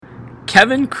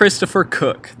Kevin Christopher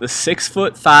Cook, the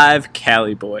 6'5"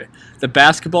 Cali boy, the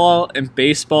basketball and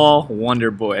baseball wonder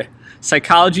boy,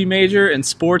 psychology major and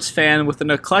sports fan with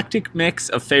an eclectic mix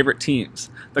of favorite teams,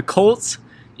 the Colts,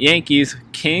 Yankees,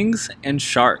 Kings, and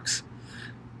Sharks.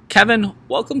 Kevin,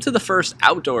 welcome to the first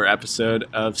outdoor episode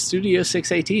of Studio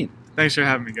 618. Thanks for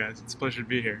having me, guys. It's a pleasure to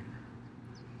be here.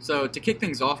 So to kick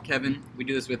things off, Kevin, we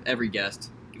do this with every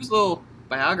guest. Give us a little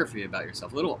biography about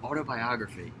yourself, a little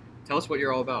autobiography. Tell us what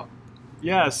you're all about.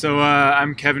 Yeah, so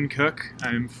I'm Kevin Cook.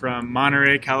 I'm from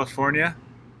Monterey, California,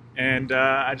 and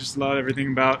I just love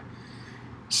everything about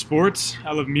sports.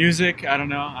 I love music. I don't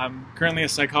know. I'm currently a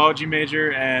psychology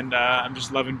major, and I'm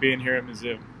just loving being here at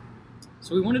Mizzou.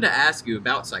 So we wanted to ask you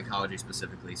about psychology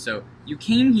specifically. So you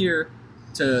came here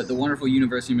to the wonderful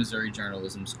University of Missouri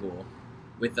Journalism School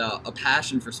with a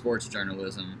passion for sports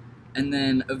journalism, and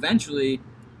then eventually,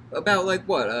 about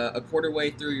a quarter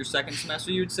way through your second semester,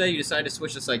 you'd say, you decided to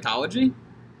switch to psychology?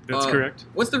 That's correct.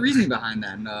 What's the reasoning behind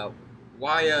that, and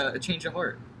why a change of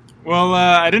heart? Well,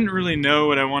 I didn't really know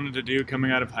what I wanted to do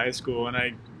coming out of high school, and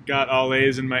I got all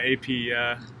A's in my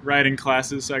AP writing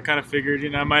classes, so I kind of figured,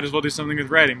 I might as well do something with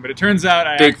writing. But it turns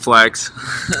out Big flex.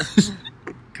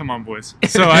 Come on, boys.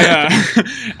 So I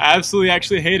absolutely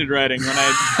actually hated writing when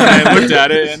I looked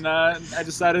at it, and I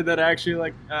decided that I actually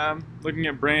like looking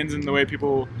at brains and the way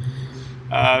people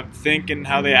think and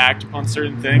how they act upon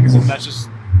certain things, and that's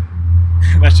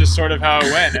just sort of how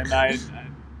it went. And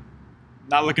I'm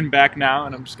not looking back now,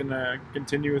 and I'm just gonna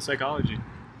continue with psychology.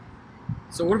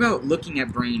 So what about looking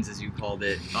at brains, as you called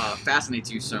it, fascinates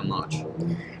you so much?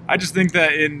 I just think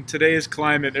that in today's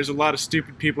climate, there's a lot of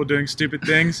stupid people doing stupid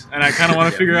things, and I kind of want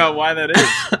to figure out why that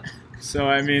is. So,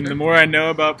 I mean, the more I know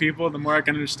about people, the more I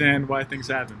can understand why things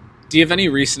happen. Do you have any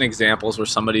recent examples where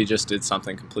somebody just did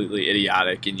something completely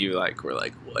idiotic and you were like,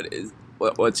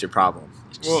 what's your problem?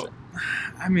 Well,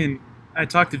 I mean, I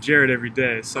talk to Jared every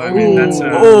day, so I mean, that's...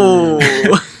 No,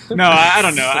 I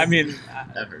don't know. I mean,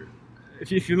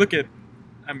 if you look at...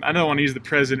 I don't want to use the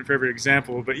president for every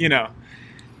example, but,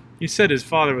 he said his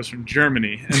father was from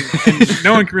Germany, and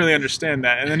no one can really understand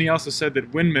that. And then he also said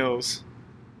that windmills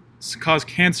cause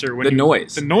cancer. The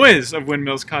noise of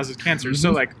windmills causes cancer. Mm-hmm.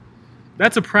 So,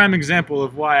 that's a prime example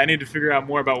of why I need to figure out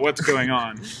more about what's going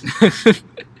on.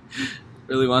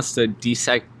 Really wants to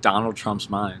dissect Donald Trump's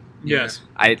mind. Yes.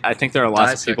 I think there are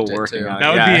lots of people working on it.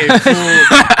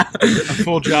 That would be a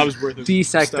full job's worth of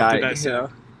dissect stuff that, to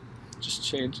dissect. Just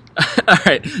change. All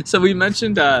right. So we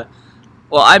mentioned, I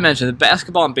mentioned the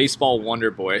basketball and baseball wonder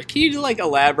boy. Can you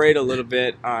elaborate a little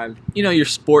bit on, your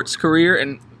sports career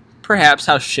and perhaps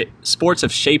how sports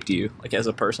have shaped you, as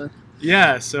a person?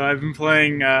 Yeah. So I've been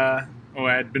playing.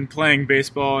 I'd been playing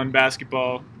baseball and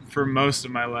basketball for most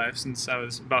of my life since I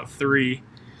was about 3,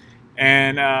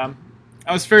 and I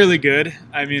was fairly good.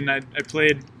 I mean, I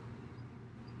played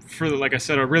for, like I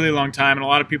said, a really long time, and a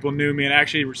lot of people knew me, and I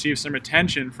actually received some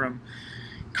attention from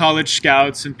college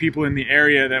scouts and people in the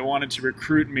area that wanted to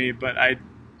recruit me, but I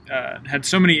had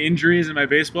so many injuries in my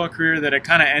baseball career that it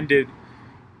kind of ended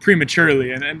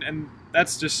prematurely, and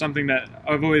that's just something that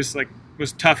I've always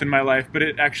was tough in my life, but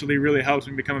it actually really helped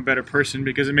me become a better person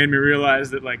because it made me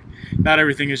realize that not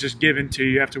everything is just given to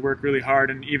you. You have to work really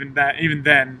hard, and even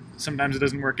then sometimes it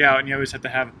doesn't work out, and you always have to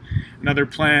have another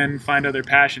plan, find other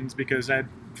passions, because I'd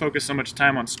focused so much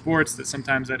time on sports that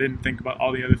sometimes I didn't think about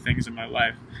all the other things in my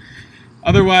life.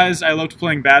 Otherwise, I loved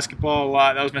playing basketball a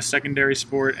lot. That was my secondary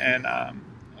sport, and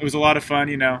it was a lot of fun,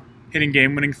 hitting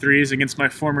game-winning threes against my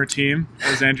former team,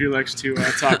 as Andrew likes to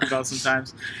talk about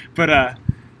sometimes. But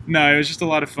no, it was just a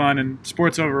lot of fun, and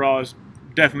sports overall has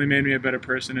definitely made me a better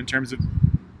person in terms of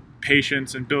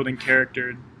patience and building character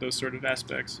and those sort of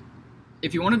aspects.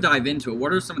 If you want to dive into it,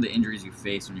 what are some of the injuries you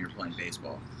faced when you were playing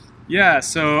baseball? Yeah,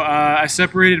 so I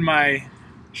separated my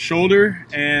shoulder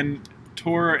and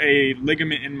tore a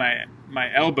ligament in my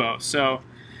elbow. So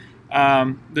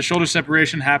the shoulder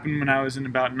separation happened when I was in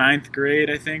about 9th grade,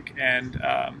 I think, and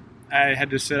I had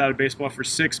to sit out of baseball for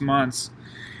 6 months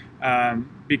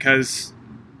because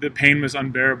the pain was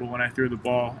unbearable when I threw the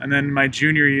ball. And then my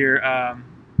junior year,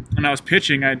 when I was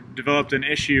pitching, I developed an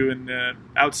issue in the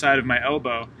outside of my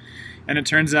elbow. And it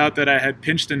turns out that I had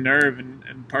pinched a nerve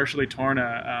and partially torn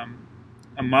a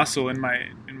muscle in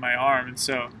my arm. And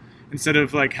so instead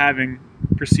of having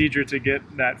procedure to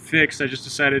get that fixed, I just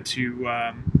decided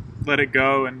to let it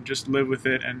go and just live with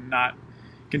it and not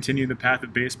continue the path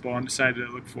of baseball, and decided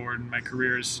to look forward in my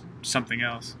career as something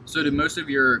else. So did most of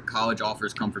your college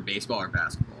offers come for baseball or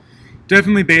basketball?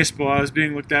 Definitely baseball. I was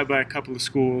being looked at by a couple of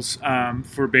schools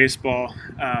for baseball.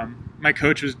 My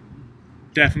coach was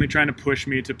definitely trying to push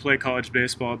me to play college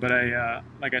baseball, but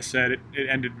like I said, it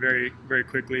ended very, very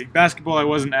quickly. Basketball, I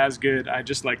wasn't as good. I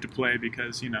just like to play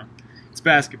because, it's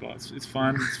basketball. It's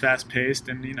fun, it's fast-paced,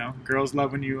 and, girls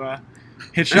love when you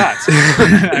hit shots.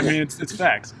 I mean, it's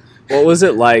facts. What was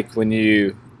it like when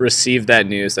you received that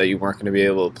news that you weren't going to be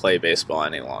able to play baseball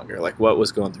any longer? Like, what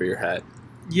was going through your head?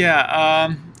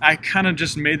 Yeah, I kind of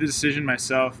just made the decision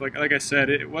myself. Like I said,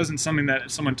 it wasn't something that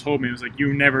someone told me. It was like,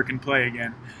 you never can play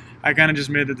again. I kind of just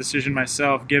made the decision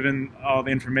myself, given all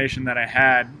the information that I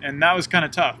had. And that was kind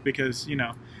of tough because,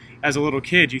 as a little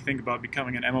kid, you think about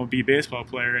becoming an MLB baseball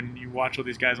player and you watch all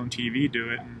these guys on TV do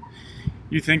it. And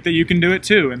you think that you can do it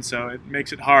too. And so it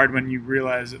makes it hard when you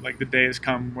realize that, like, the day has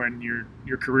come when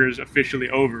your career is officially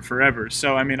over forever.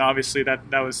 So, I mean, obviously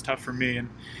that was tough for me. And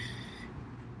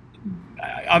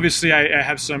obviously I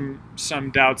have some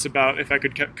doubts about if I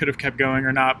could have kept going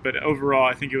or not, but overall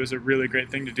I think it was a really great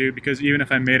thing to do because even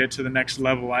if I made it to the next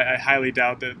level, I highly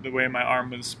doubt that the way my arm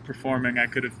was performing I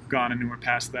could have gone anywhere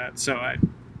past that. So I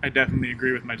definitely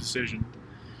agree with my decision.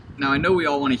 Now, I know we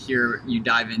all want to hear you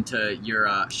dive into your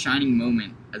shining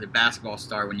moment as a basketball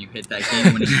star when you hit that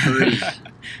game-winning three.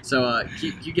 So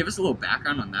can you give us a little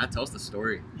background on that? Tell us the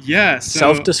story. Yeah. So,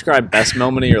 self-described best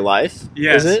moment of your life?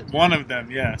 Yes, is it? One of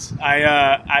them, yes.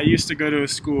 I used to go to a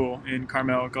school in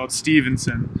Carmel called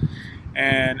Stevenson,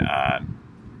 and,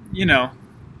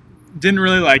 didn't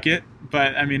really like it,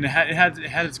 but, I mean, it had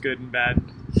its good and bad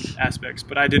aspects,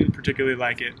 but I didn't particularly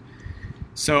like it.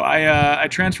 So I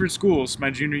transferred schools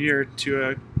my junior year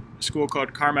to a school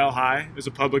called Carmel High. It was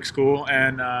a public school,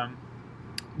 and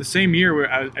the same year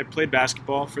where I played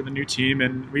basketball for the new team,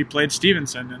 and we played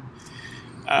Stevenson.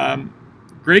 And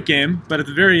great game, but at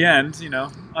the very end,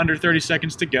 under 30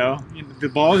 seconds to go, the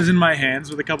ball is in my hands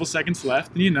with a couple seconds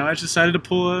left, and I just decided to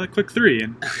pull a quick three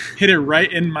and hit it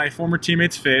right in my former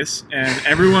teammate's face, and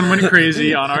everyone went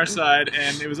crazy on our side,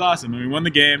 and it was awesome. And we won the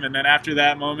game, and then after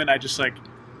that moment, I just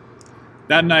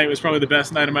that night was probably the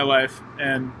best night of my life,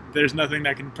 and there's nothing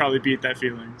that can probably beat that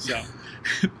feeling. So,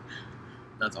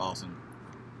 that's awesome.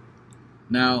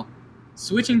 Now,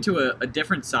 switching to a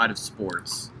different side of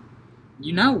sports,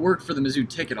 you now work for the Mizzou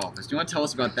ticket office. Do you want to tell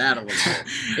us about that a little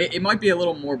bit? It might be a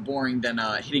little more boring than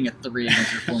hitting a three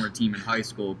against your former team in high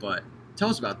school, but tell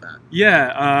us about that.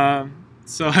 Yeah,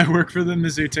 so I work for the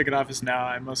Mizzou ticket office now.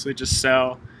 I mostly just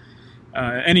sell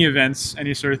any events,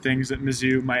 any sort of things that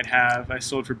Mizzou might have. I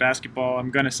sold for basketball, I'm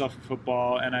going to sell for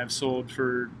football, and I've sold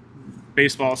for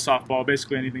baseball, softball,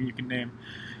 basically anything you can name.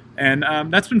 And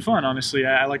that's been fun, honestly.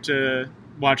 I like to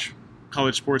watch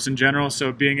college sports in general,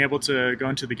 so being able to go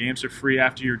into the games for free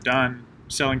after you're done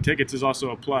selling tickets is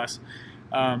also a plus.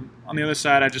 On the other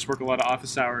side, I just work a lot of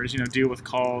office hours, deal with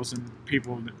calls and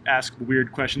people that ask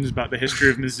weird questions about the history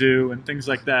of Mizzou and things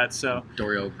like that. So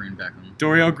Dorial Green Beckham.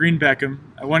 Dorial Green Beckham.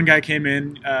 One guy came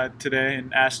in today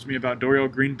and asked me about Dorial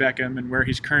Green Beckham and where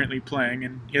he's currently playing,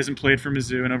 and he hasn't played for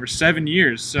Mizzou in over 7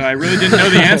 years, so I really didn't know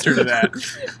the answer to that.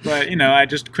 But, I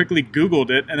just quickly Googled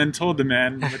it and then told the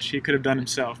man, which he could have done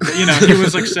himself. But, he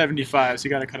was like 75, so you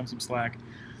got to cut him some slack.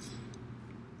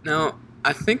 Now,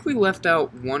 I think we left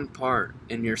out one part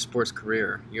in your sports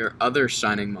career, your other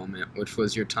shining moment, which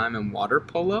was your time in water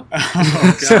polo.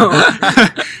 Oh,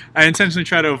 God. I intentionally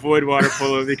try to avoid water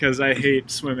polo because I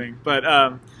hate swimming. But,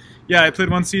 I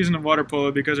played one season of water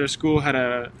polo because our school had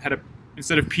a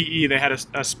instead of PE, they had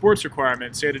a sports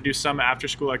requirement, so you had to do some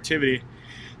after-school activity.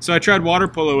 So I tried water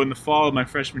polo in the fall of my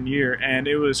freshman year, and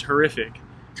it was horrific.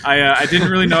 I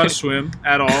didn't really know how to swim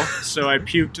at all, so I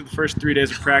puked the first 3 days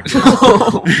of practice.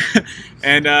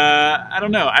 And I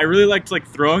don't know. I really liked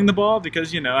throwing the ball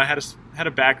because I had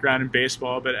a background in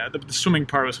baseball, but the swimming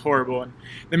part was horrible. And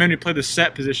they made me play the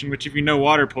set position, which if you know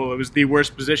water polo was the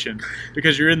worst position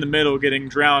because you're in the middle getting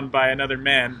drowned by another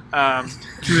man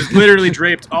who was literally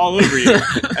draped all over you,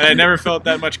 and I never felt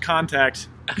that much contact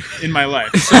in my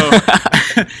life. So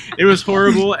it was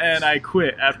horrible, and I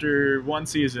quit after one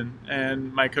season,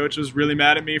 and my coach was really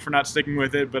mad at me for not sticking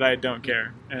with it, but I don't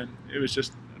care, and it was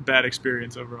just a bad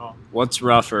experience overall. What's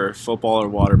rougher, football or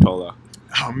water polo?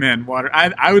 Oh man,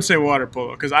 I would say water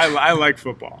polo because I like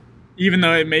football, even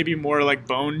though it may be more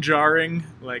bone jarring.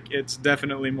 It's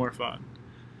definitely more fun.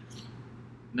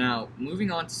 Now,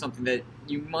 moving on to something that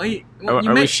you might...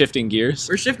 Are we shifting gears?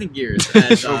 We're shifting gears,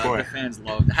 as Oh, boy. the fans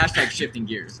love. Hashtag shifting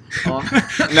gears. No.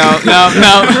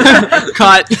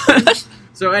 Cut.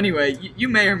 So anyway, you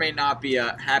may or may not be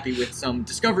happy with some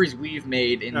discoveries we've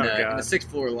made in the sixth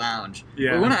floor lounge.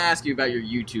 Yeah. We want to ask you about your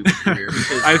YouTube career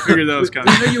because I figured that was coming.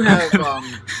 I know you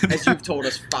have, as you've told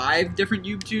us, 5 different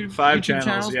YouTube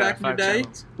channels back in the day.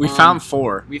 Channels. We found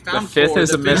 4. We found the 5th 4.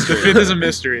 is a The mystery. 5th is a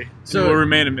mystery. So- So will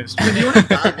remain a mystery. Do you want to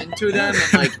dive into them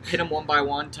and like hit them one by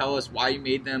one? Tell us why you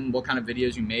made them, what kind of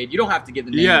videos you made. You don't have to give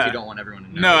the names if you don't want everyone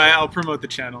to know. No, I'll promote the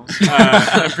channels.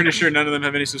 I'm pretty sure none of them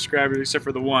have any subscribers except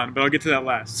for the one, but I'll get to that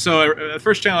last. So the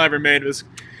first channel I ever made was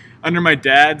under my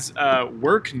dad's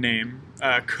work name,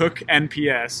 Cook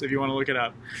NPS, if you want to look it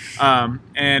up.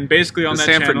 And basically on Does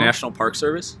that it stand for channel, National Park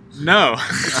Service? no,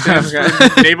 it stands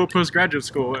for Naval Postgraduate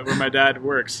School, where my dad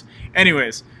works.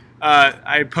 Anyways,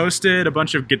 I posted a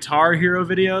bunch of Guitar Hero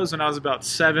videos when I was about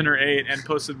 7 or 8, and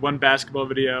posted one basketball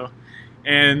video.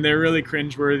 And they're really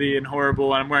cringeworthy and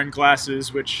horrible. I'm wearing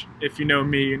glasses, which, if you know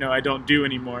me, you know I don't do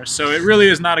anymore. So it really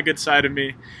is not a good side of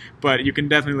me, but you can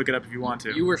definitely look it up if you want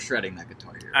to. You were shredding that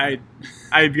Guitar Hero.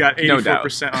 I got No doubt.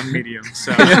 84% on medium,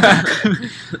 so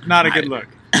not a good look.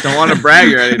 Don't want to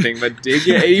brag or anything, but did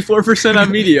get 84%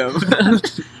 on medium.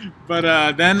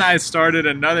 But then I started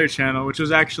another channel, which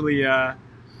was actually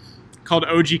called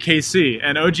OGKC.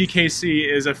 And OGKC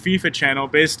is a FIFA channel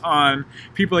based on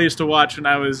people I used to watch when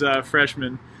I was a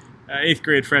freshman, 8th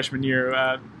grade freshman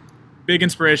year. Big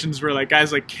inspirations were like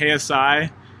guys like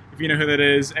KSI, if you know who that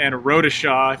is, and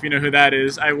Rodashaw, if you know who that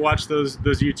is. I watched those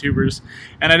YouTubers,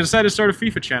 and I decided to start a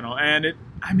FIFA channel. And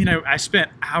I spent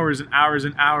hours and hours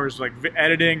and hours like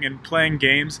editing and playing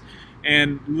games,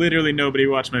 and literally nobody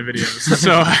watched my videos.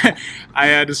 So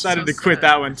I decided to quit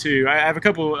that one too. I have a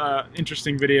couple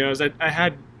interesting videos. I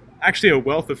had actually a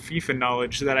wealth of FIFA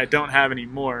knowledge that I don't have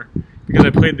anymore because I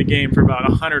played the game for about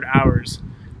 100 hours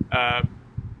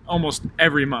almost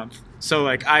every month. So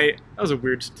that was a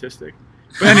weird statistic.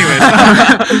 But anyways,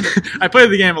 I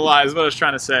played the game a lot is what I was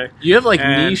trying to say. You have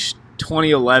And- niche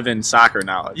 2011 soccer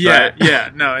knowledge, Yeah, right?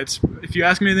 yeah. No, if you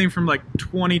ask me anything from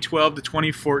 2012 to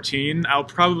 2014, I'll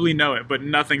probably know it, but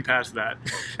nothing past that.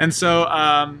 And so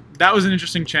that was an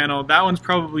interesting channel. That one's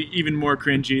probably even more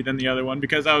cringy than the other one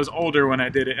because I was older when I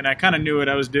did it, and I kind of knew what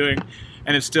I was doing,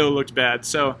 and it still looked bad.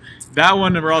 So that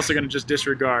one we're also going to just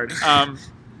disregard.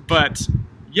 But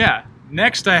yeah,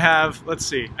 next I have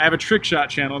a trick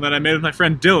shot channel that I made with my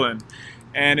friend Dylan.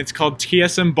 And it's called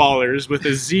TSM Ballers with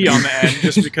a Z on the end,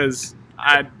 just because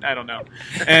I don't know.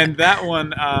 And that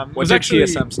one What was does actually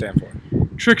TSM stand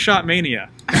for? Trick Shot Mania,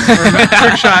 or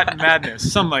Trick Shot Madness,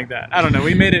 something like that. I don't know.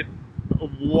 We made it a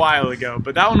while ago,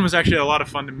 but that one was actually a lot of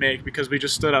fun to make because we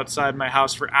just stood outside my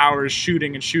house for hours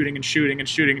shooting and shooting and shooting and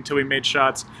shooting until we made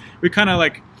shots. We kind of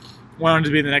wanted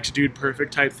to be the next Dude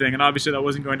Perfect type thing, and obviously that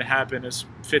wasn't going to happen as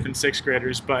 5th and 6th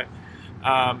graders, but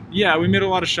yeah, we made a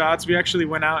lot of shots. We actually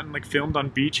went out and filmed on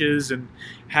beaches and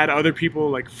had other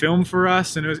people film for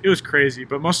us, and it was crazy.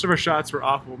 But most of our shots were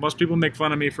awful. Most people make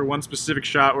fun of me for one specific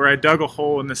shot where I dug a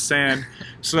hole in the sand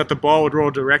so that the ball would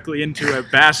roll directly into a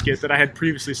basket that I had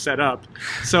previously set up.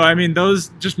 So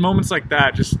those just moments like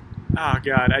that, oh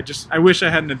god, I wish I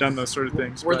hadn't have done those sort of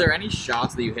things. Were there any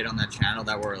shots that you hit on that channel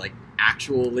that were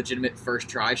actual legitimate first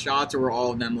try shots, or were all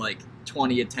of them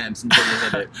 20 attempts until you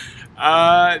hit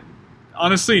it?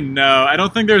 Honestly, no. I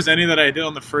don't think there was any that I did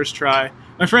on the first try.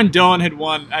 My friend Dylan had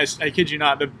one. I kid you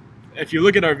not. If you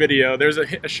look at our video, there's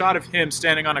a shot of him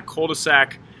standing on a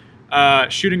cul-de-sac,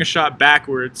 shooting a shot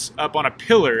backwards up on a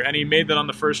pillar, and he made that on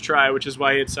the first try, which is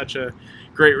why he had such a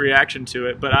great reaction to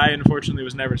it. But I, unfortunately,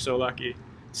 was never so lucky.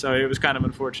 So it was kind of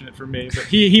unfortunate for me. But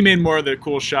he made more of the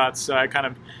cool shots, so I kind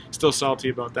of still salty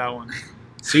about that one.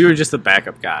 So you were just the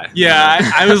backup guy. Yeah,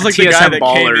 I was the guy TSM that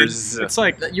Ballers. came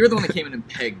in. It's You were the one that came in and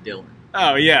pegged Dylan.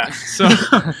 Oh yeah, so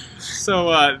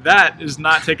that is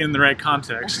not taken in the right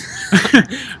context.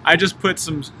 I just put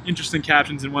some interesting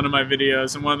captions in one of my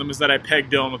videos, and one of them is that I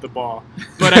pegged Dylan with the ball.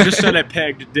 But I just said I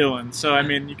pegged Dylan, so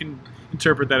you can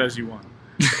interpret that as you want.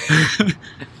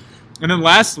 And then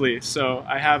lastly, so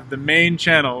I have the main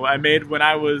channel I made when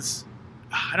I was,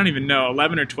 I don't even know,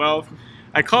 11 or 12.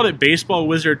 I called it Baseball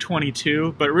Wizard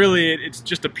 22, but really it's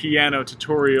just a piano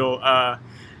tutorial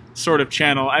sort of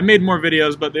channel. I made more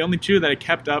videos, but the only two that I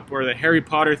kept up were the Harry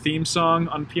Potter theme song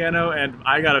on piano and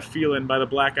I Got a Feelin' by the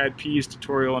Black Eyed Peas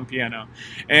tutorial on piano.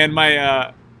 And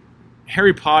my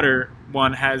Harry Potter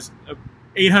one has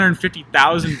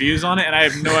 850,000 views on it, and I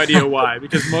have no idea why,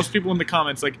 because most people in the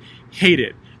comments hate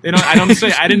it. I don't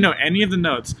say I didn't know any of the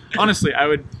notes. Honestly, I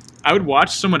would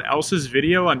watch someone else's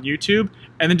video on YouTube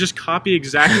and then just copy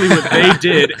exactly what they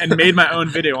did and made my own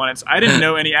video on it. So I didn't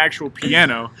know any actual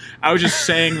piano. I was just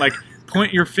saying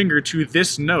point your finger to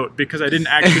this note because I didn't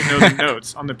actually know the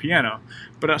notes on the piano.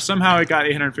 But somehow it got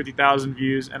 850,000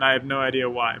 views, and I have no idea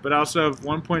why. But I also have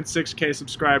 1.6K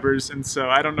subscribers, and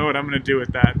so I don't know what I'm going to do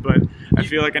with that. But I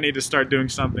feel like I need to start doing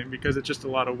something because it's just a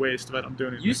lot of waste if I don't do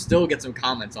anything. You still get some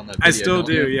comments on that video, I still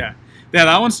do, yeah. Yeah,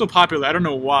 that one's still popular. I don't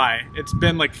know why. It's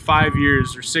been like 5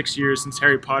 years or 6 years since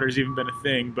Harry Potter's even been a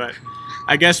thing, but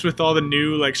I guess with all the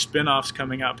new like spin-offs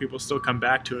coming out, people still come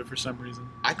back to it for some reason.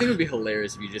 I think it would be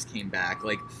hilarious if you just came back,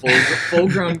 like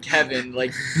full-grown Kevin,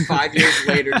 like 5 years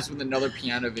later, just with another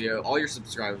piano video. All your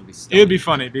subscribers would be stunned. It would be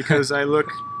funny because I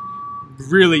look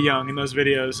really young in those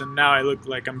videos, and now I look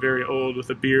like I'm very old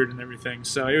with a beard and everything.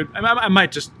 So I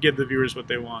might just give the viewers what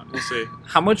they want. We'll see.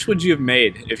 How much would you have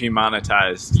made if you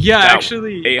monetized? Yeah, that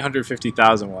actually,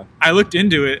 850,000 one. I looked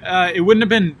into it. It wouldn't have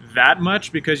been that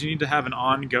much because you need to have an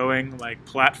ongoing like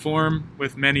platform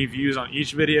with many views on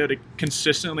each video to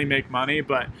consistently make money.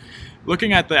 But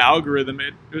looking at the algorithm,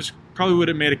 it was probably would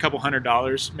have made a couple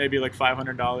 $100, maybe like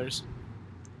 $500.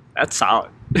 That's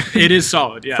solid. It is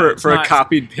solid, yeah. for a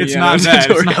copied piano. It's not bad. It's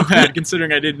tutorial. not bad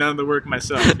considering I did none of the work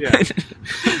myself. Yeah.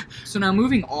 So now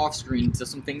moving off screen to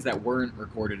some things that weren't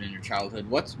recorded in your childhood,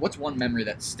 what's one memory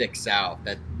that sticks out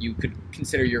that you could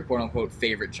consider your quote unquote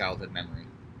favorite childhood memory?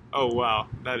 Oh wow,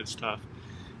 that is tough.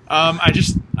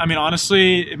 I mean,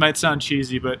 honestly, it might sound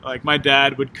cheesy, but like my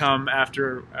dad would come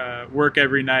after work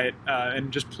every night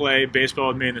and just play baseball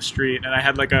with me in the street, and I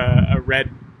had like a red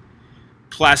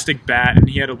plastic bat, and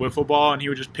he had a wiffle ball, and he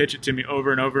would just pitch it to me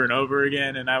over and over and over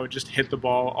again, and I would just hit the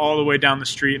ball all the way down the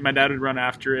street. My dad would run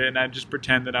after it, and I'd just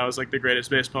pretend that I was like the greatest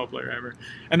baseball player ever.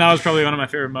 And that was probably one of my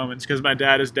favorite moments because my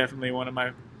dad is definitely one of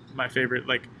my favorite,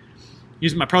 like,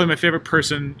 he's probably my favorite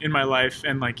person in my life,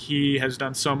 and like he has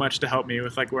done so much to help me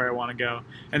with like where I want to go.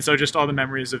 And so just all the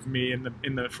memories of me in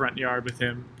the front yard with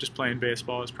him just playing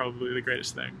baseball is probably the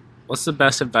greatest thing. What's the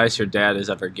best advice your dad has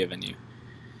ever given you?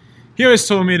 He always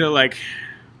told me to like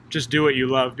just do what you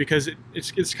love because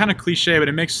it's kind of cliche, but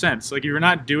it makes sense. Like if you're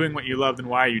not doing what you love, then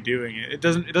why are you doing it? It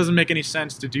doesn't make any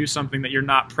sense to do something that you're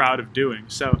not proud of doing.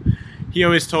 So he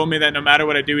always told me that no matter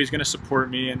what I do, he's going to support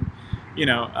me and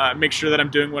make sure that I'm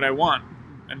doing what I want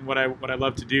and what I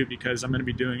love to do because I'm going to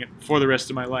be doing it for the rest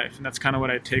of my life. And that's kind of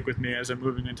what I take with me as I'm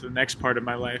moving into the next part of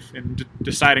my life and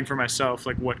deciding for myself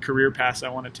like what career paths I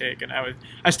want to take. And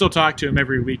I still talk to him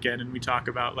every weekend, and we talk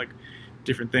about like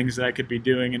different things that I could be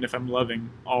doing and if I'm loving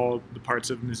all the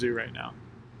parts of Mizzou right now.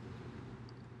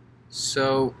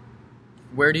 So,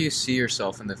 where do you see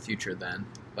yourself in the future then?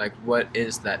 Like, what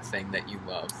is that thing that you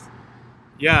love?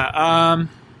 Yeah, I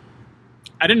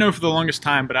didn't know for the longest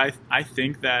time, but I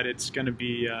think that it's going to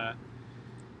be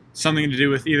something to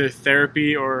do with either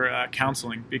therapy or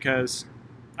counseling because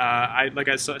like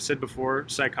I said before,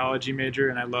 psychology major,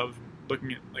 and I love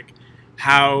looking at like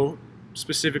how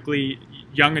specifically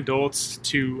young adults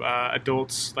to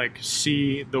adults like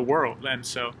see the world. And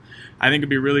so I think it'd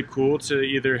be really cool to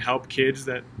either help kids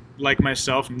that like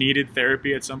myself needed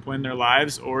therapy at some point in their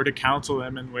lives or to counsel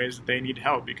them in ways that they need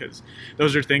help because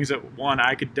those are things that one,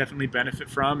 I could definitely benefit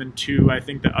from, and two, I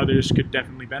think that others could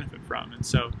definitely benefit from. And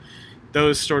so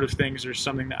those sort of things are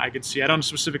something that I could see. I don't know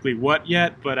specifically what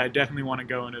yet, but I definitely want to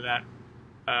go into that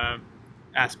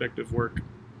aspect of work.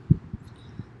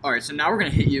 All right, so now we're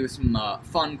going to hit you with some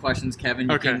fun questions,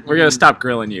 Kevin. Okay. We're going to stop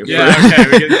grilling you. Yeah,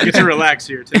 okay. We get to relax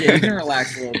here, too. Yeah, you can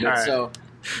relax a little bit. Right. So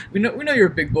we know you're a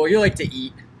big boy. You like to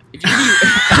eat. If you eat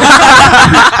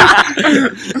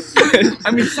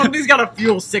I mean, something's got to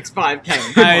fuel 6'5"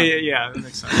 Kevin. Come on. Yeah, that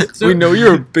makes sense. So- we know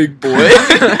you're a big boy.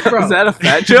 Bro. Is that a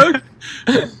fat joke?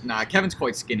 Nah, Kevin's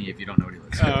quite skinny if you don't know what he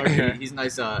looks like. Oh, okay. He's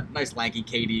nice lanky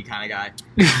KD kind of guy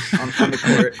on the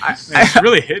court. Man, it's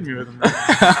really hitting me with them.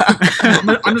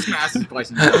 I'm just going to ask these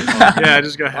questions. Yeah,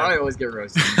 just go I ahead. always get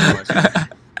roasted. in these questions.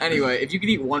 Anyway, if you could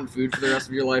eat one food for the rest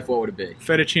of your life, what would it be?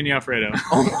 Fettuccine Alfredo.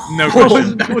 Oh. No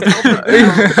question. That was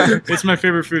helpful. It's my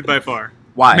favorite food by far.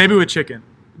 Why? Maybe with chicken.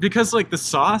 Because like the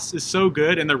sauce is so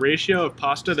good, and the ratio of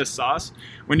pasta to sauce,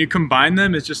 when you combine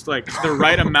them, is just like the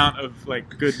right amount of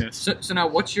like goodness. So now,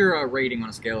 what's your rating on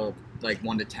a scale of like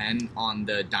 1 to 10 on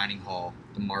the dining hall,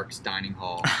 the Mark's Dining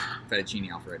Hall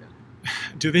fettuccine Alfredo?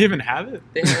 Do they even have it?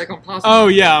 They have like on pasta. Oh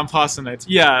yeah, on pasta nights.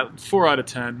 Yeah, 4 out of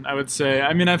 10, I would say.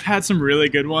 I mean, I've had some really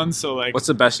good ones. So like, What's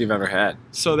the best you've ever had?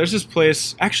 so there's this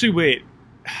place. Actually, wait.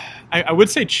 I would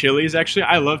say Chili's. Actually,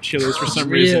 I love Chili's for some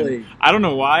reason. Really? I don't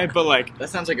know why, but like That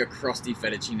sounds like a crusty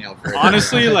fettuccine Alfredo.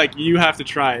 honestly, like you have to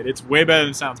try it. It's way better than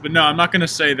it sounds. But no, I'm not gonna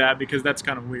say that because that's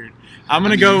kind of weird. I'm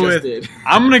gonna go with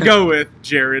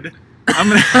Jared. I'm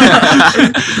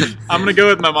gonna go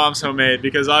with my mom's homemade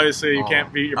because obviously you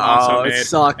can't beat your mom's homemade.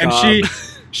 suck And up.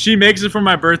 she makes it for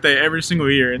my birthday every single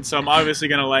year, and so I'm obviously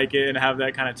gonna like it and have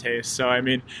that kind of taste. So I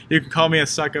mean, you can call me a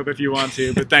suck up if you want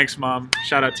to, but thanks, Mom.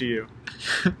 Shout out to you.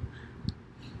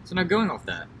 So now going off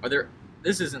that,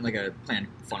 this isn't like a planned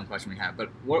fun question we have, but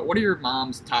what are your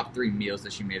mom's top 3 meals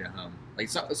that she made at home? Like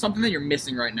something that you're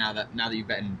missing right now that you've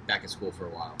been back at school for a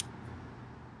while.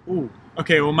 Ooh.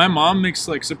 Okay, well, my mom makes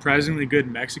like surprisingly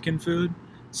good Mexican food.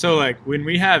 So like when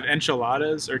we have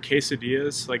enchiladas or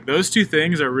quesadillas, like those 2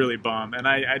 things are really bomb, and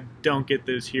I don't get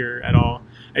those here at all.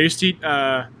 I used to eat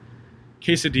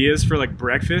quesadillas for like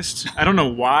breakfast. I don't know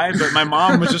why, but my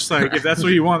mom was just like, if that's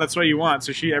what you want, that's what you want.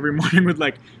 So she every morning would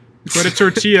like put a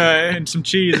tortilla and some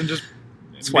cheese and just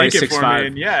make it for me.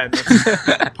 And yeah,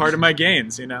 that's part of my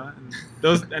gains, you know.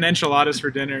 And enchiladas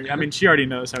for dinner. I mean, she already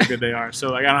knows how good they are,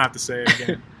 so like I don't have to say it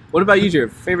again. What about you,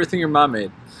 Jared? Favorite thing your mom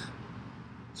made?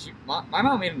 My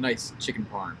mom made a nice chicken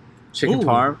parm. Chicken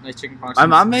parm? Nice chicken parm. My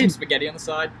mom some made spaghetti on the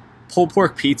side. pulled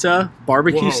pork pizza,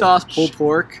 barbecue sauce, pulled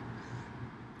pork,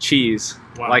 cheese,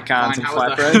 Wow. like on some How was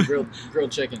flatbread. that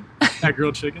grilled chicken? That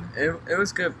grilled chicken? It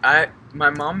was good. My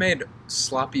mom made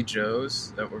sloppy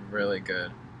joes that were really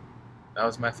good. That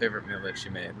was my favorite meal that she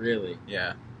made. Really?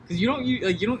 Yeah, Because you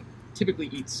don't typically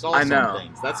eat sauce I know. on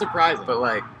things. That's surprising. but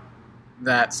like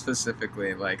that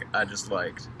specifically, like I just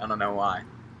liked. I don't know why.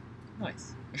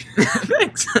 nice.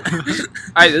 Thanks. All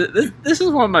right, this is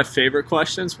one of my favorite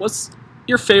questions. What's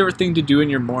your favorite thing to do in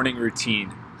your morning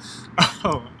routine?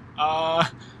 Oh,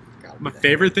 Gotta my be that.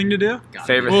 favorite thing to do? Gotta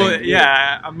Favorite be Well, thing to do.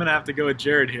 yeah, I'm gonna have to go with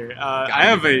Jared here. I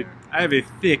have be a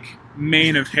thick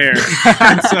mane of hair,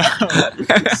 and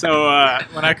so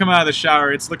when I come out of the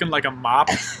shower, it's looking like a mop,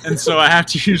 and so I have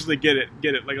to usually get it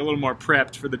like a little more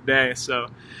prepped for the day. So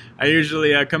I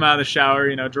usually come out of the shower,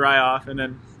 you know, dry off, and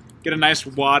then get a nice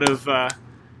wad of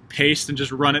paste and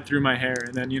just run it through my hair,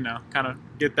 and then you know, kind of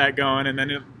get that going, and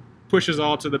then it pushes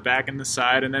all to the back and the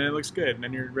side, and then it looks good, and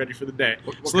then you're ready for the day.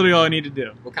 It's literally all I need to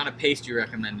do. What kind of paste you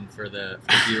recommending for the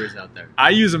viewers out there? I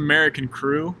use American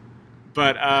Crew,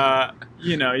 but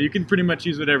you know, you can pretty much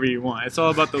use whatever you want. It's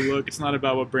all about the look. It's not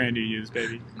about what brand you use,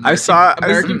 baby. I saw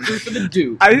American Crew for the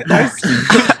Duke.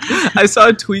 I saw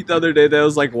a tweet the other day that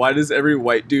was like, "Why does every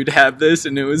white dude have this?"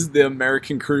 And it was the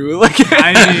American Crew. Like,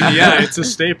 I mean, yeah, it's a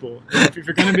staple. If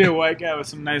you're gonna be a white guy with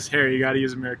some nice hair, you got to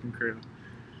use American Crew.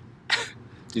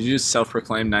 Did you just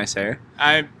self-proclaim nice hair?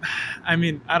 I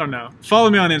mean, I don't know. Follow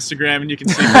me on Instagram and you can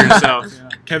see for yourself. You know,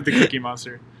 Kev the Cookie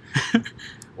Monster.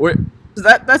 Where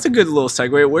that's a good little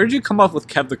segue. Where did you come up with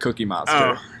Kev the Cookie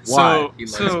Monster? Oh, Why? He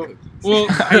loves so cookies. well,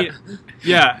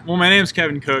 well, my name's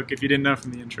Kevin Cook. If you didn't know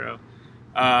from the intro,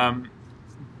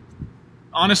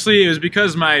 honestly, it was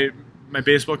because my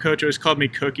baseball coach always called me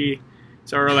Cookie,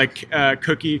 so or like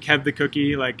Cookie, Kev the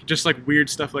Cookie, like just like weird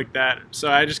stuff like that. So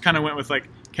I just kind of went with like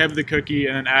Kev the Cookie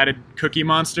and then added Cookie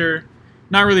Monster.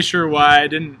 Not really sure why.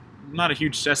 I'm not a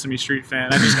huge Sesame Street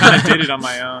fan. I just kind of did it on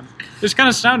my own. It just kind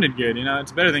of sounded good, you know.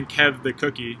 It's better than Kev the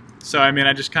Cookie. So I mean,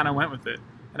 I just kind of went with it,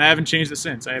 and I haven't changed it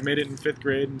since. I made it in 5th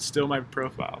grade, and still my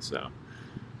profile. So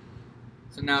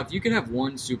So now, if you could have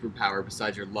one superpower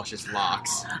besides your luscious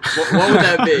locks, what would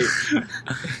that be?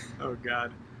 oh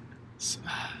god,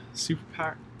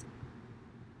 superpower,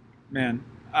 man.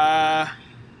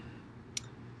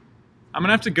 I'm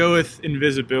gonna have to go with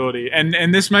invisibility,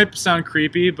 and this might sound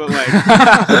creepy, but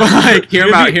like, Hear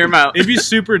him out. It'd be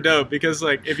super dope because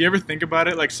like if you ever think about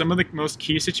it, like some of the most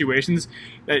key situations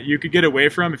that you could get away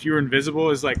from if you were invisible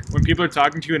is like when people are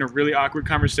talking to you in a really awkward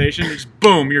conversation, just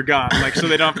boom, you're gone. Like so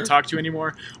they don't have to talk to you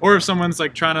anymore. Or if someone's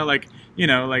like trying to like you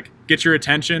know like get your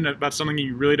attention about something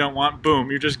you really don't want, boom,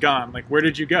 you're just gone. Like where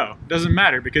did you go? It doesn't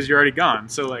matter because you're already gone.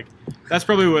 So like that's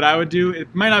probably what I would do.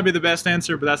 It might not be the best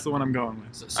answer, but that's the one I'm going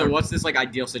with. So what's this like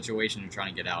ideal situation you're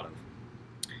trying to get out of?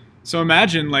 So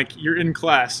imagine like you're in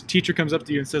class, teacher comes up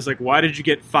to you and says like, "Why did you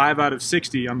get 5 out of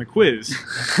 60 on the quiz?"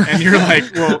 And you're like,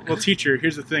 "Well, teacher,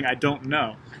 here's the thing, I don't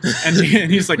know." And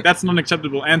he's like, "That's an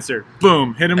unacceptable answer."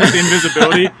 Boom, hit him with the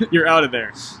invisibility. You're out of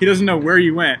there. He doesn't know where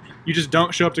you went. You just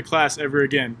don't show up to class ever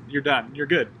again. You're done. You're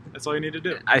good. That's all you need to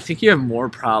do. I think you have more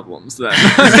problems than.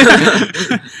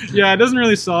 Yeah, it doesn't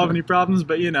really solve any problems,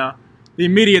 but you know, the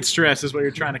immediate stress is what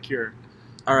you're trying to cure.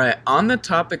 All right, on the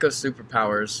topic of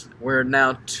superpowers, we're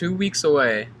now 2 weeks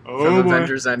away Oh, from boy.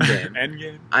 Avengers Endgame.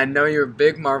 Endgame. I know you're a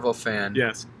big Marvel fan.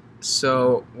 Yes.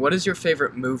 So, what is your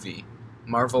favorite movie,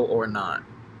 Marvel or not?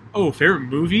 Oh, favorite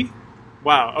movie?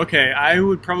 Wow. Okay, I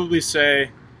would probably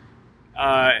say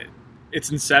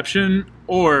it's Inception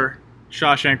or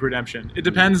Shawshank Redemption. It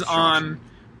depends on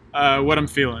what I'm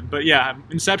feeling. But yeah,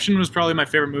 Inception was probably my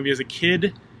favorite movie as a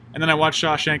kid, and then I watched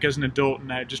Shawshank as an adult,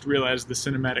 and I just realized the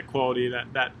cinematic quality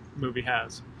that movie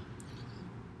has.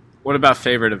 What about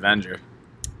favorite Avenger?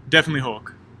 definitely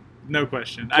Hulk. No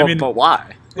question. Well, I mean, but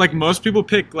why? like most people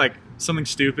pick like something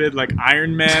stupid like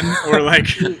Iron Man or like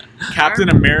Captain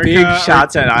America. Big or-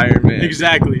 shots at Iron Man.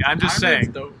 Exactly. I'm just Iron Man's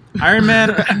saying. dope. Iron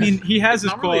Man, I mean, he has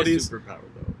his Not really a qualities. superpower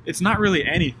though. It's not really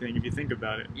anything if you think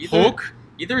about it. Either- Hulk?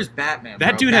 Either is Batman.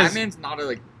 That bro. dude has- Batman's not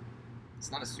a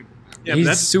it's not a superpower. Yeah, He's but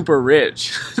that's, super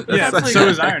rich. yeah, that's but like- so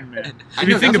is Iron Man. I If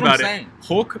you know, think that's what about I'm it,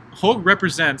 saying. Hulk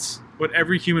represents what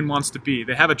every human wants to be.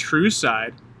 They have a true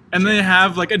side, and they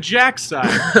have like a jack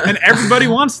side, and everybody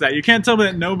wants that. You can't tell me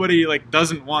that nobody like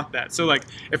doesn't want that. So like,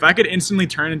 if I could instantly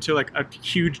turn into like a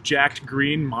huge jacked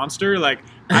green monster, like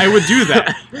I would do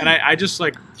that. And I just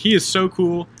like he is so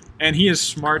cool, and he is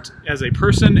smart as a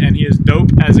person, and he is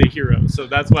dope as a hero. So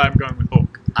that's why I'm going with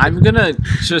Hulk. I'm gonna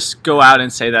just go out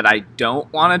and say that I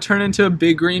don't want to turn into a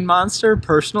big green monster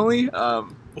personally. Well,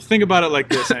 think about it like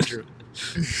this, Andrew.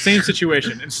 Same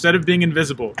situation. Instead of being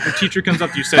invisible, your teacher comes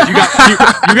up to you, says, "You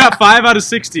got 5 out of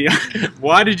 60.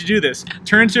 Why did you do this?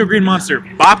 Turn into a green monster.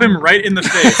 Bop him right in the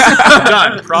face.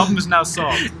 Done. Problem is now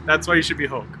solved. That's why you should be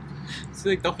Hulk." So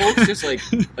like the Hulk's just like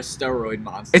a steroid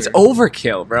monster. It's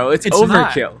overkill, bro. It's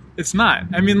not. overkill. It's not.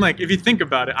 I mean, like, if you think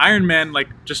about it, Iron Man like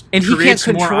just And he can't creates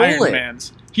more control Iron it.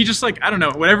 Mans. He just like I don't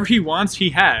know. Whatever he wants,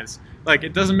 he has. Like,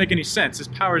 it doesn't make any sense. His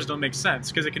powers don't make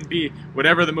sense because it can be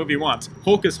whatever the movie wants.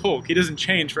 Hulk is Hulk. He doesn't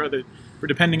change for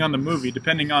depending on the movie,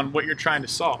 depending on what you're trying to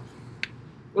solve.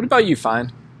 What about you,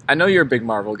 Fine? I know you're a big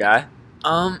Marvel guy.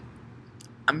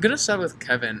 I'm gonna side with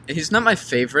Kevin. He's not my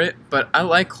favorite, but I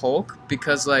like Hulk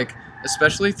because, like,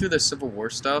 especially through the Civil War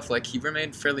stuff, like he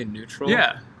remained fairly neutral.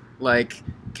 Yeah, Like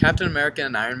Captain America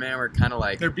and Iron Man were kind of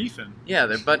like, they're beefing. yeah,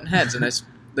 they're butting heads, and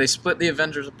they split the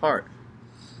Avengers apart.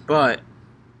 But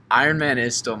Iron Man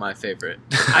is still my favorite.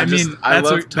 I mean, I that's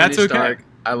love o- Tony that's okay. Stark.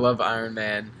 I love Iron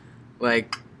Man.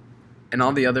 Like, in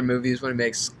all the other movies when he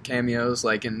makes cameos,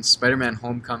 like in Spider-Man: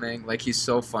 Homecoming, like he's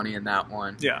so funny in that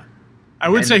one. Yeah, I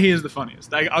would And- say he is the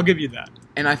funniest. I'll give you that.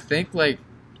 And I think like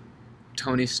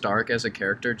Tony Stark as a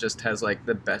character just has like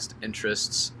the best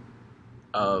interests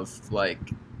of like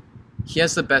he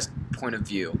has the best point of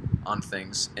view on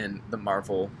things in the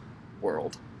Marvel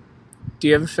world. Do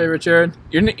you have a favorite, Jared?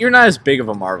 You're not as big of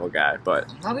a Marvel guy, but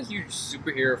I'm not a huge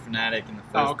superhero fanatic in the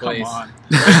first Oh, place. come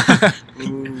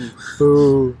on. Ooh.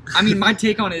 Ooh. I mean, my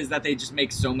take on it is that they just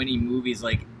make so many movies.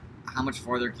 Like, how much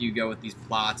farther can you go with these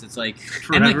plots? It's like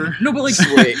and, like, Forever. no, but like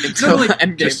Just wait until no, like,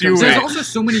 Endgame just you comes there's wait. out. also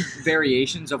so many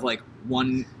variations of like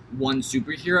one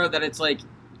superhero that it's like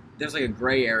there's like a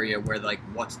gray area where like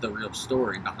what's the real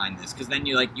story behind this? Because then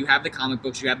you have the comic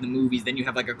books, you have the movies, then you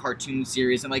have like a cartoon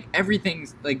series, and like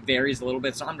everything's like varies a little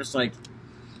bit. So I'm just like,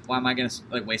 why am I gonna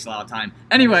like waste a lot of time?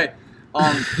 Anyway,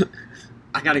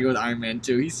 I gotta go with Iron Man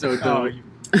too. He's so dope. Oh, you-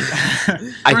 I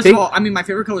First think of all, I mean my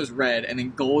favorite color is red, and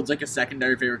then gold's like a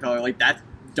secondary favorite color. Like that's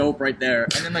dope right there.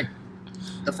 And then like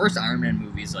the first Iron Man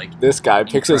movie is like this guy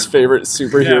picks his Incredible. favorite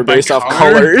superhero Yeah, by based off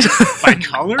color? colors. by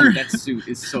color? dude, that suit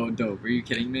is so dope. Are you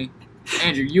kidding me?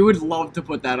 Andrew, you would love to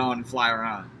put that on and fly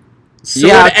around. So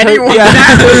Yeah, would anyone. yeah.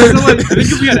 I think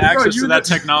if we had access you to would- that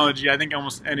technology, I think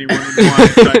almost anyone would want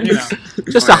it. But, you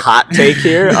know. Just a hot take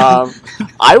here.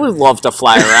 I would love to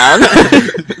fly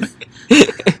around.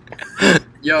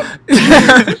 Yup.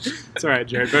 It's all right,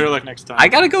 Jared. Better luck next time. I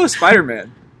gotta go with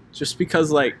Spider-Man, just because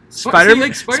like See, Spider-Man,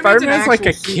 like, Spider-Man's an Spider-Man's like a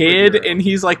actual kid, superhero. and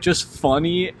he's like just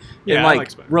funny Yeah, and I like,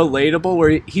 like Spider-Man. relatable. Where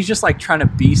he's just like trying to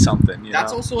be something. You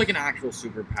That's know? also like an actual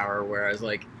superpower, whereas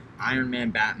like Iron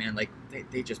Man, Batman, like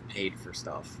they just paid for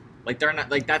stuff. Like they're not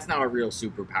like that's not a real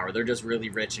superpower. They're just really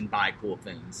rich and buy cool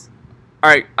things. All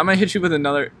right, I'm gonna hit you with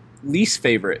another least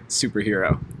favorite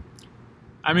superhero,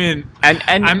 I mean, and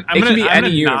I'm it gonna- can be I'm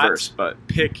any gonna not- universe, but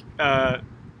pick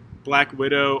Black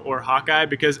Widow or Hawkeye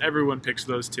because everyone picks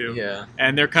those two. Yeah.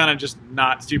 And they're kind of just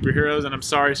not superheroes. And I'm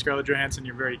sorry, Scarlett Johansson,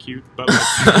 you're very cute, but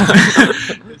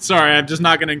like, sorry, I'm just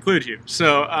not going to include you.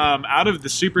 So out of the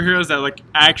superheroes that like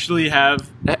actually have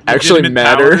actually legitimate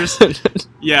matter. powers,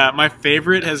 yeah, my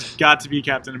favorite has got to be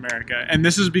Captain America, and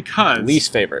this is because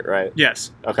Least favorite, right?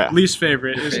 yes, Okay. least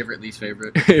favorite is Favorite, least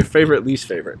favorite. favorite, least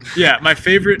favorite. yeah, my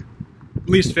favorite,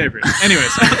 least favorite.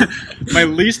 Anyways, my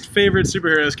least favorite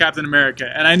superhero is Captain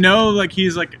America, and I know like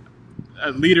he's like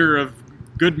a leader of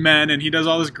good men, and he does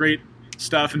all this great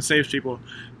stuff and saves people,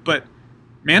 but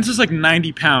man's just like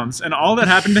 90 pounds, and all that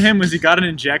happened to him was he got an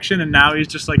injection, and now he's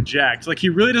just like jacked. Like he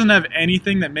really doesn't have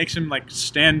anything that makes him like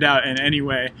stand out in any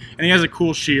way, and he has a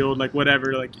cool shield, like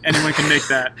whatever, like anyone can make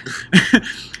that.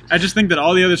 I just think that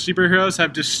all the other superheroes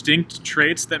have distinct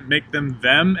traits that make them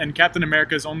them, and Captain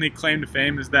America's only claim to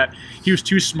fame is that he was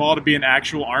too small to be an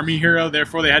actual army hero,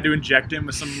 therefore they had to inject him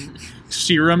with some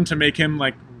serum to make him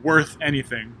like worth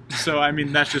anything. So I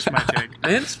mean, that's just my take.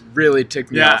 Lance really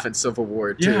ticked me Yeah. off in Civil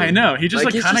War too. Yeah, I know. He just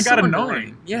like he's kind of just got so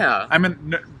annoying. Yeah. I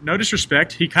mean, no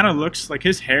disrespect. He kind of looks like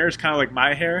his hair is kind of like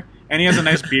my hair, and he has a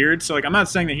nice beard. So like, I'm not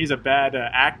saying that he's a bad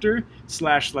actor /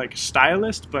 like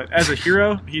stylist, but as a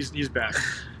hero, he's bad.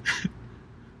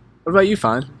 What about you,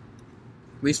 Fine?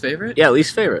 Least favorite? Yeah,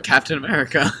 least favorite. Captain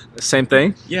America. Same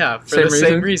thing. Yeah, for Same the reason?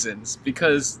 same reasons.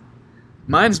 Because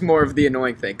mine's more of the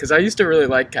annoying thing. Because I used to really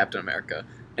like Captain America.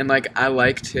 And, like, I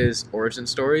liked his origin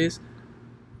stories.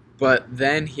 But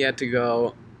then he had to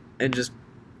go and just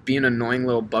be an annoying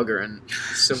little bugger in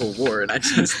Civil War. And I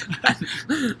just...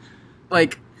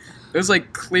 like, it was,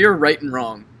 like, clear right and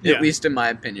wrong. Yeah. At least in my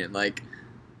opinion. Like,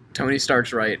 Tony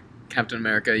Stark's right. Captain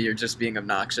America, you're just being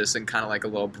obnoxious and kind of like a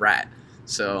little brat.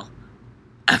 So...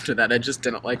 after that, I just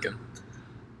didn't like him.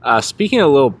 Speaking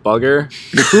of little bugger,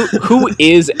 who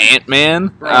is Ant-Man?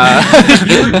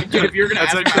 Dude, if you're gonna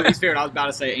That's ask like- me my least favorite, I was about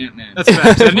to say Ant-Man. That's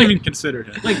facts. I didn't even consider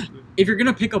him. Like, if you're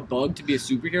gonna pick a bug to be a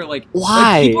superhero, like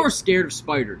Why? like, people are scared of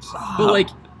spiders, but like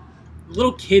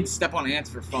little kids step on ants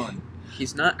for fun.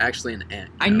 He's not actually an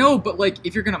ant. I know, but like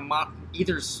if you're gonna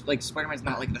either like Spider-Man's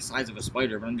not like the size of a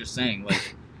spider, but I'm just saying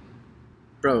like.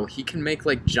 Bro, he can make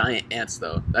like giant ants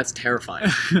though. That's terrifying.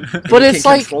 But He it's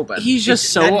can like control them. he's just that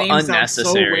so name sounds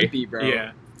unnecessary. So wimpy, bro.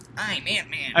 Yeah. I'm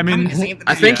Ant-Man. I mean, I'm gonna save the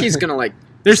I think Yeah. he's gonna like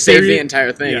There's save theory- the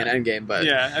entire thing Yeah. in Endgame, but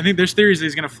Yeah, I think there's theories that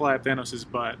he's gonna fly up Thanos'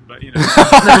 butt, but you know,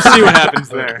 we'll see what happens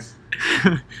there.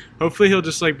 Hopefully, he'll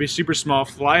just like be super small,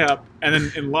 fly up, and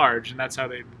then enlarge, and that's how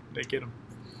they get him.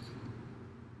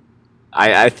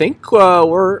 I think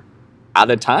we're out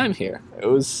of time here. It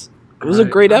was a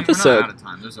great I mean, episode. We're not out of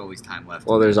time. There's always time left.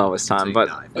 Well, there's always until time, you but-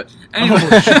 die. But anyway,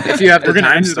 if you have the We're gonna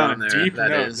time end it stone on a there, deep that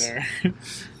note is. there.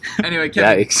 anyway,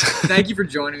 Kevin, Yikes! thank you for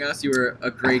joining us. You were a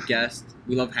great guest.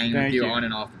 We love hanging with Thank you you. on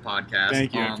and off the podcast.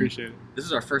 Thank you, I appreciate it. This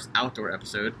is our first outdoor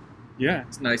episode. Yeah,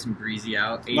 It's nice and breezy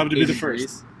out. Love to be 80 the first.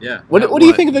 degrees. Yeah. What do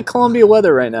you think of the Columbia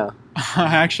weather right now?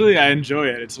 actually, I enjoy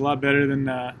it. It's a lot better than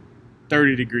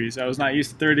 30 degrees. I was not used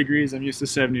to 30 degrees. I'm used to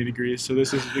 70 degrees, so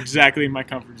this is exactly my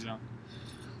comfort zone.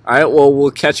 All right. Well,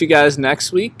 we'll catch you guys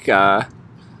next week.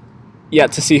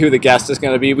 Yet to see who the guest is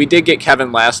going to be. We did get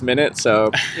Kevin last minute,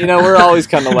 so we're always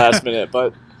kind of last minute,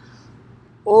 but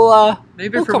we'll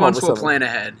Maybe We'll for come up once with we'll something. plan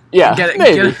ahead. Yeah, Get it,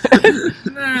 maybe. Get it.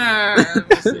 Nah,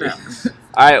 we'll see.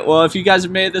 All right. Well, if you guys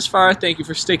have made it this far, thank you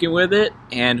for sticking with it,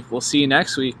 and we'll see you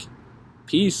next week.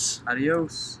 Peace.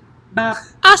 Adios.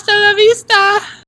 Hasta la vista.